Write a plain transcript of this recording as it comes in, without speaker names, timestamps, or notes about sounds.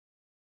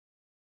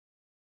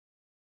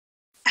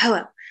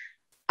Hello,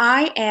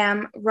 I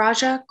am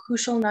Raja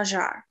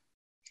Kushalnagar.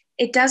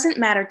 It doesn't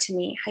matter to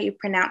me how you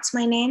pronounce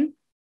my name.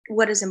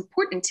 What is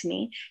important to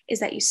me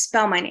is that you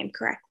spell my name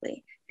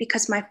correctly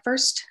because my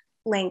first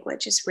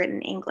language is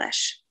written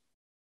English.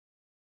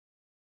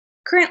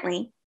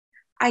 Currently,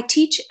 I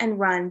teach and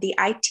run the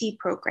IT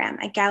program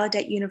at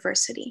Gallaudet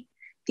University,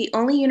 the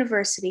only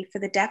university for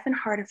the deaf and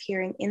hard of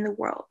hearing in the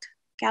world.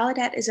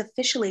 Gallaudet is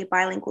officially a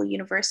bilingual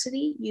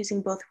university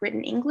using both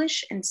written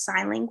English and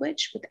sign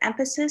language with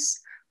emphasis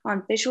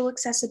on visual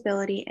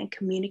accessibility and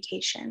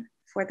communication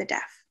for the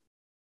deaf.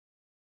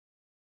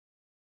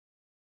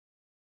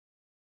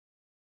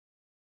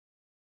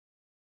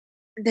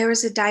 There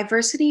is a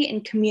diversity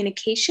in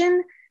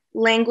communication,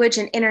 language,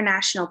 and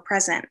international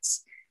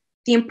presence.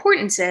 The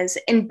importance is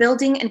in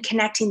building and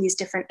connecting these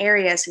different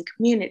areas and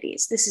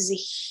communities. This is a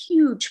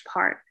huge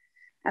part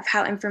of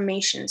how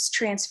information is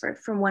transferred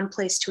from one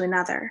place to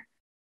another,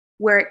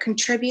 where it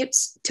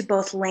contributes to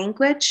both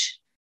language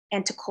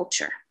and to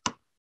culture.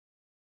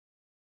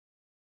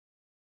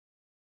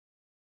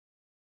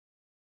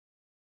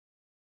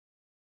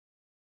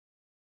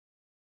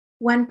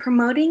 When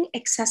promoting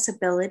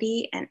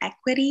accessibility and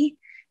equity,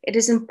 it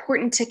is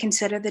important to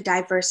consider the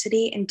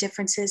diversity and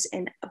differences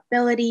in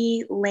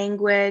ability,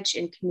 language,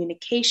 and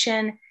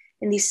communication,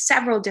 and these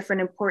several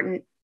different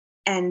important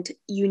and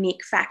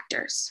unique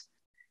factors.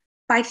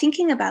 By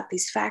thinking about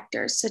these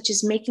factors, such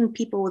as making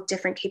people with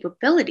different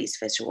capabilities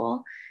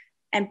visual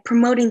and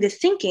promoting the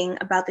thinking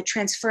about the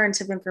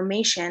transference of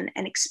information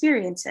and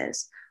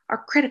experiences,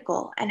 are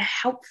critical and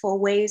helpful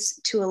ways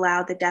to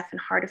allow the deaf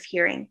and hard of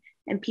hearing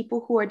and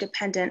people who are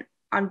dependent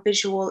on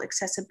visual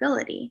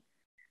accessibility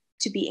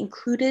to be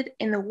included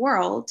in the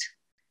world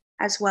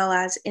as well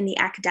as in the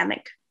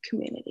academic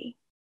community.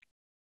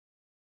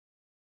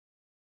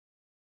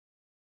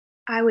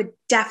 I would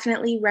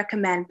definitely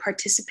recommend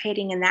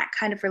participating in that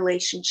kind of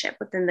relationship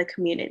within the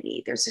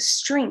community. There's a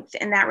strength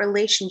in that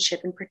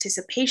relationship and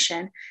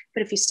participation,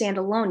 but if you stand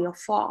alone, you'll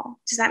fall.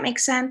 Does that make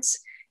sense?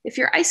 If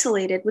you're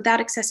isolated without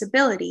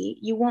accessibility,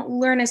 you won't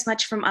learn as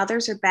much from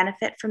others or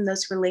benefit from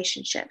those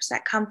relationships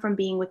that come from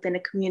being within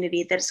a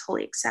community that is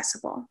wholly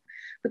accessible.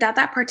 Without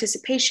that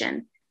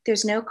participation,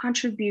 there's no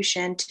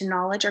contribution to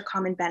knowledge or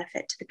common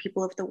benefit to the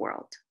people of the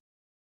world.